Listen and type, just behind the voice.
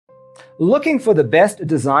Looking for the best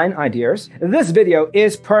design ideas? This video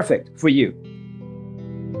is perfect for you.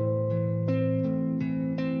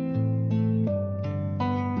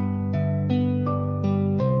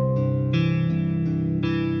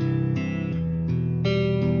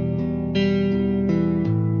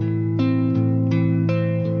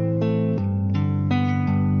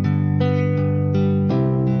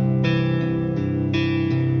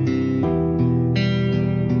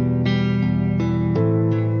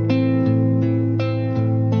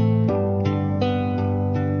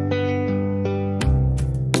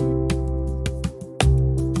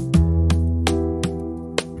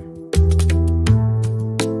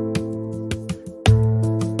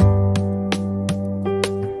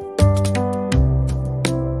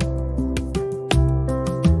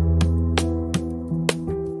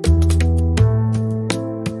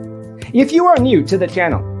 If you are new to the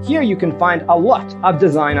channel, here you can find a lot of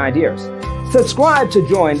design ideas. Subscribe to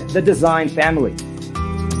join the design family.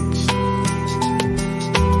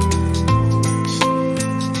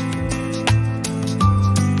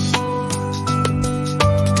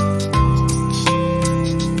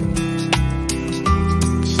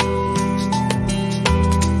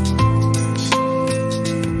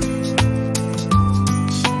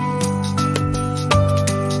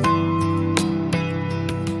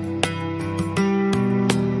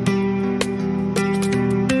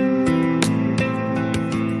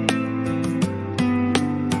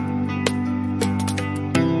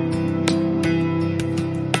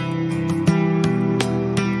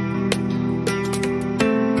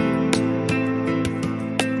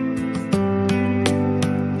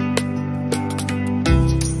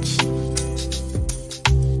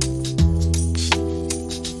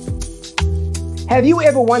 Have you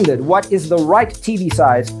ever wondered what is the right TV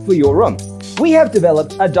size for your room? We have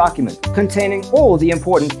developed a document containing all the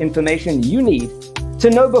important information you need to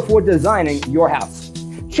know before designing your house.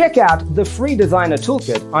 Check out the free designer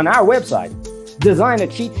toolkit on our website,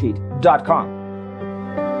 designercheatsheet.com.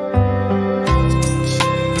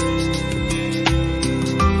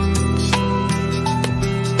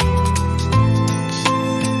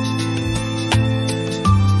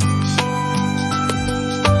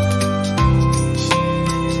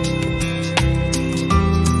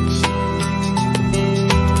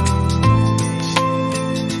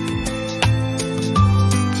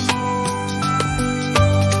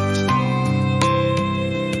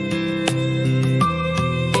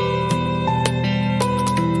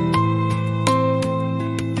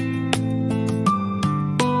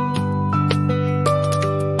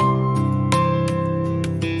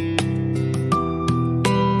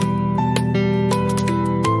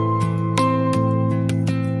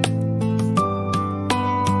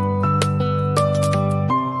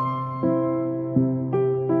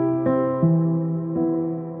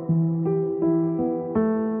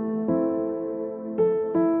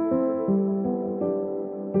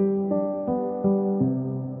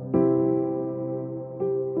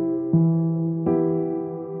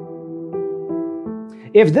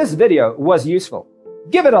 If this video was useful,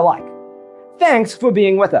 give it a like. Thanks for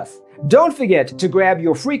being with us. Don't forget to grab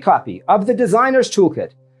your free copy of the Designer's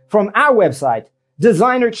Toolkit from our website,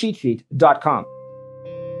 designercheatsheet.com.